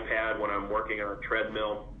my iPad when I'm working on a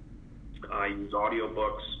treadmill. I use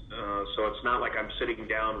audiobooks, so it's not like I'm sitting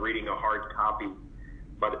down reading a hard copy.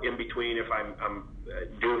 But in between, if I'm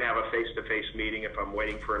do have a face-to-face meeting, if I'm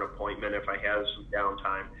waiting for an appointment, if I have some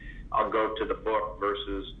downtime, I'll go to the book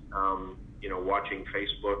versus watching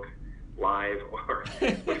Facebook Live, or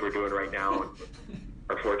which we're doing right now,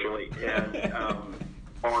 unfortunately, and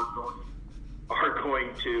are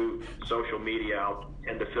going to social media. I'll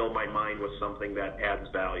tend to fill my mind with something that adds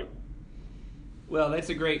value. Well, that's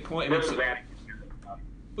a great point.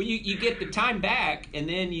 Well, you get the time back, and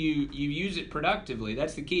then you use it productively.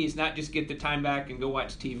 That's the key. It's not just get the time back and go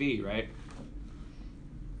watch TV, right?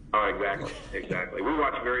 Oh, exactly. We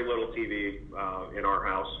watch very little TV in our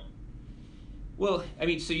house. Well, I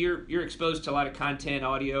mean, so you're exposed to a lot of content,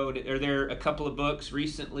 audio. Are there a couple of books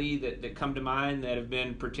recently that come to mind that have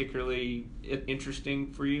been particularly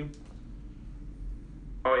interesting for you?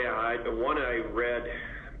 Oh, yeah. The one I read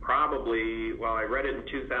I read it in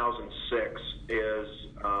 2006, is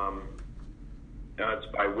it's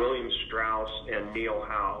by William Strauss and Neil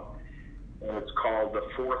Howe, and it's called The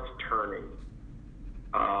Fourth Turning.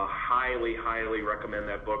 Highly recommend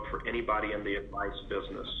that book for anybody in the advice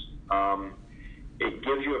business. It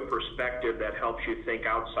gives you a perspective that helps you think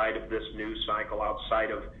outside of this news cycle,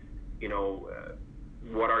 outside of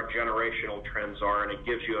what our generational trends are, and it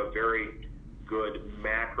gives you a very good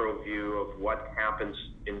macro view of what happens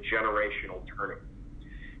in generational turning.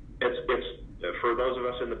 It's for those of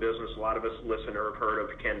us in the business, a lot of us listen or have heard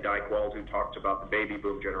of Ken Dykewald, who talks about the baby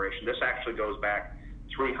boom generation. This actually goes back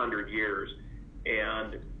 300 years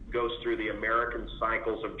and goes through the American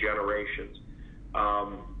cycles of generations.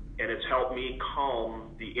 And it's helped me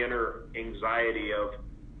calm the inner anxiety of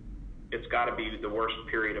it's got to be the worst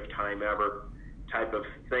period of time ever type of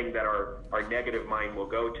thing that our negative mind will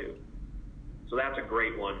go to. So that's a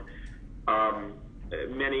great one.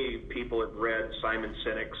 Many people have read Simon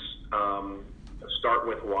Sinek's Start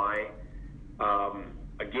With Why.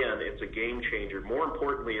 Again, it's a game changer. More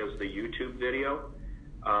importantly is the YouTube video.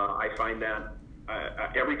 I find that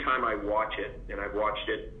every time I watch it, and I've watched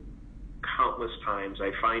it countless times,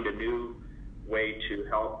 I find a new way to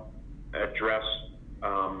help address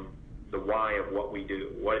the why of what we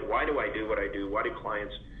do. Why do I do what I do? Why do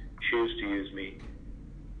clients choose to use me?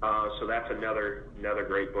 So that's another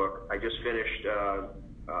great book. I just finished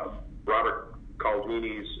Robert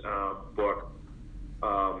Cialdini's book,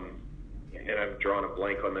 and I've drawn a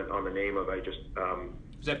blank on the name of it.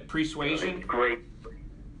 Is that Persuasion? Great.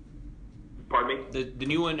 Pardon me? The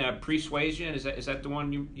new one, Persuasion. Is that the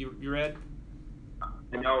one you read?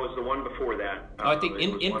 No, it was the one before that. I think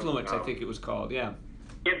Influence. I think it was called. Yeah.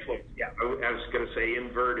 Influence. Yeah, I was going to say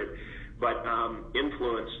inverted, but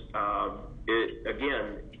Influence.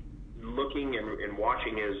 Again, looking and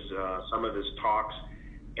watching some of his talks,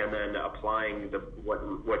 and then applying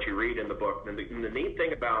what you read in the book. And the neat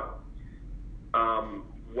thing about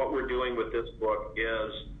what we're doing with this book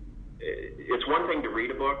is, it's one thing to read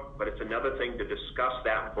a book, but it's another thing to discuss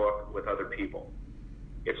that book with other people.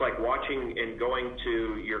 It's like watching and going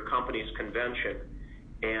to your company's convention,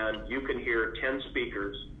 and you can hear 10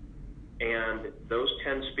 speakers, and those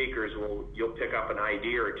 10 speakers you'll pick up an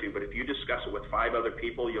idea or two, but if you discuss it with 5 other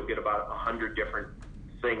people, you'll get about 100 different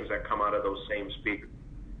things that come out of those same speakers.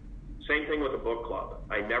 Same thing with a book club.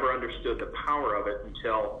 I never understood the power of it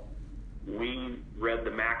until we read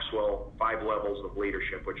the Maxwell 5 Levels of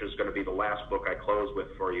Leadership, which is going to be the last book I close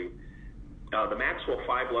with for you. The Maxwell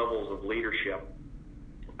 5 Levels of Leadership,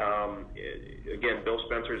 again, Bill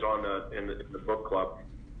Spencer's in the book club,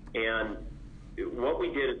 and what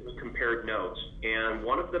we did is we compared notes, and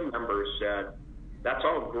one of the members said, that's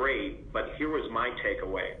all great, but here was my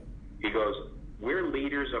takeaway. He goes, we're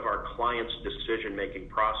leaders of our clients' decision-making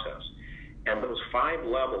process. And those 5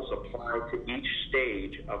 levels apply to each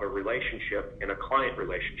stage of a relationship in a client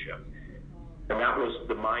relationship. And that was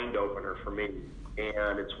the mind opener for me.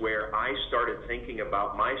 And it's where I started thinking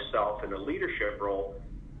about myself in a leadership role,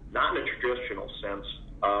 not in a traditional sense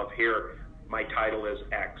of here, my title is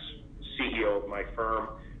X, CEO of my firm,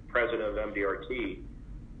 president of MDRT.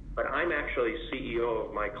 but I'm actually CEO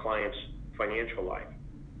of my client's financial life.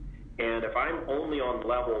 And if I'm only on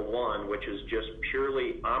level one, which is just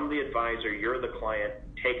purely, I'm the advisor, you're the client,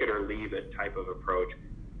 take it or leave it type of approach,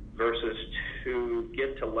 versus to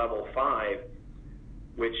get to level 5,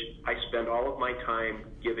 which I spend all of my time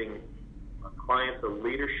giving clients a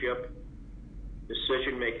leadership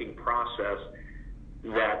decision-making process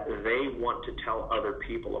that they want to tell other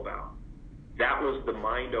people about. That was the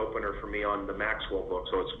mind opener for me on the Maxwell book.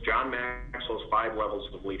 So it's John Maxwell's 5 Levels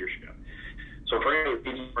of Leadership. So for any of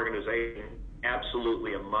these organizations,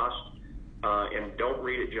 absolutely a must. And don't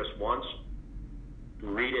read it just once.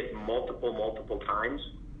 Read it multiple times.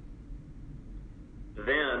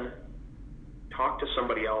 Then talk to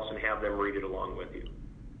somebody else and have them read it along with you.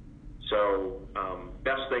 So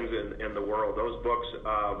best things in the world. Those books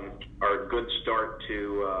are a good start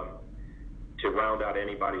to round out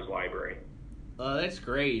anybody's library. That's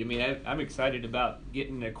great. I mean, I'm excited about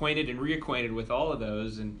getting acquainted and reacquainted with all of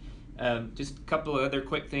those. And just a couple of other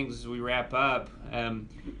quick things as we wrap up. I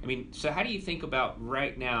mean, so how do you think about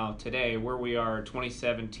right now, today, where we are,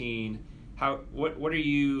 2017? What are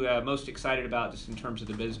you most excited about just in terms of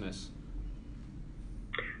the business?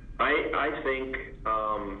 I think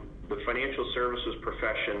the financial services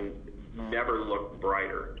profession never looked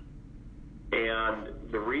brighter. And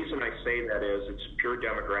the reason I say that is it's pure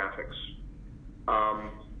demographics.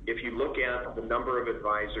 If you look at the number of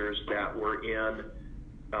advisors that were in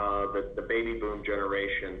the baby boom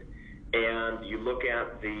generation, and you look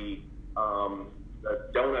at the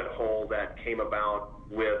donut hole that came about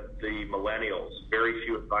with the millennials, very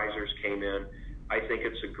few advisors came in. I think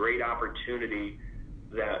it's a great opportunity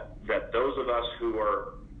that those of us who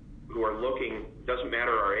are looking, doesn't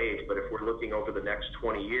matter our age, but if we're looking over the next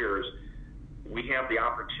 20 years, we have the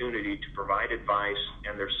opportunity to provide advice,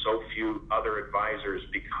 and there's so few other advisors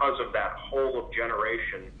because of that whole of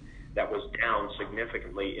generation that was down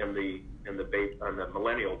significantly in the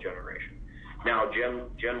millennial generation. Now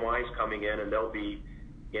Gen Y is coming in, and they'll be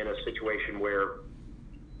in a situation where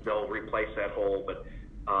they'll replace that hole. But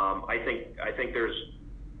I think there's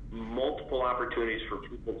multiple opportunities for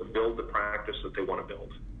people to build the practice that they want to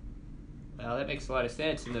build. Well, that makes a lot of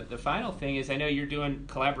sense. And the final thing is, I know you're doing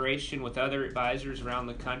collaboration with other advisors around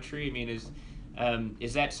the country. I mean,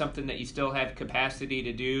 is that something that you still have capacity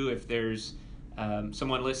to do if there's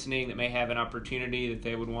someone listening that may have an opportunity that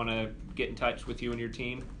they would want to get in touch with you and your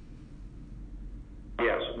team?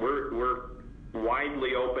 Yes, we're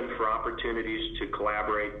widely open for opportunities to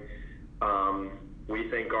collaborate. We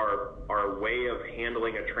think our way of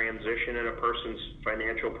handling a transition in a person's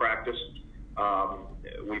financial practice,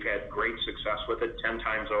 we've had great success with it 10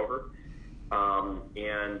 times over.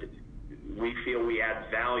 And we feel we add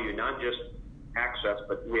value, not just access,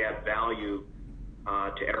 but we add value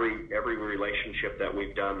to every relationship that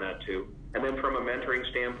we've done that to. And then from a mentoring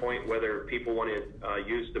standpoint, whether people want to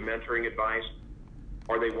use the mentoring advice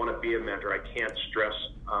or they want to be a mentor, I can't stress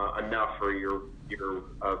enough for your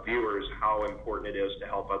viewers how important it is to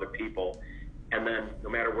help other people. And then no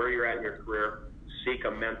matter where you're at in your career, seek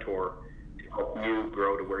a mentor to help you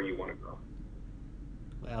grow to where you want to grow.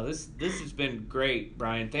 Well, this has been great,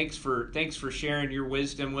 Brian. Thanks for sharing your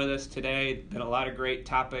wisdom with us today. Been a lot of great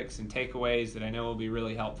topics and takeaways that I know will be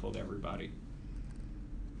really helpful to everybody.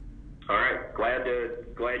 All right, glad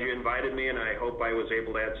you invited me, and I hope I was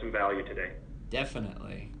able to add some value today.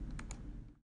 Definitely.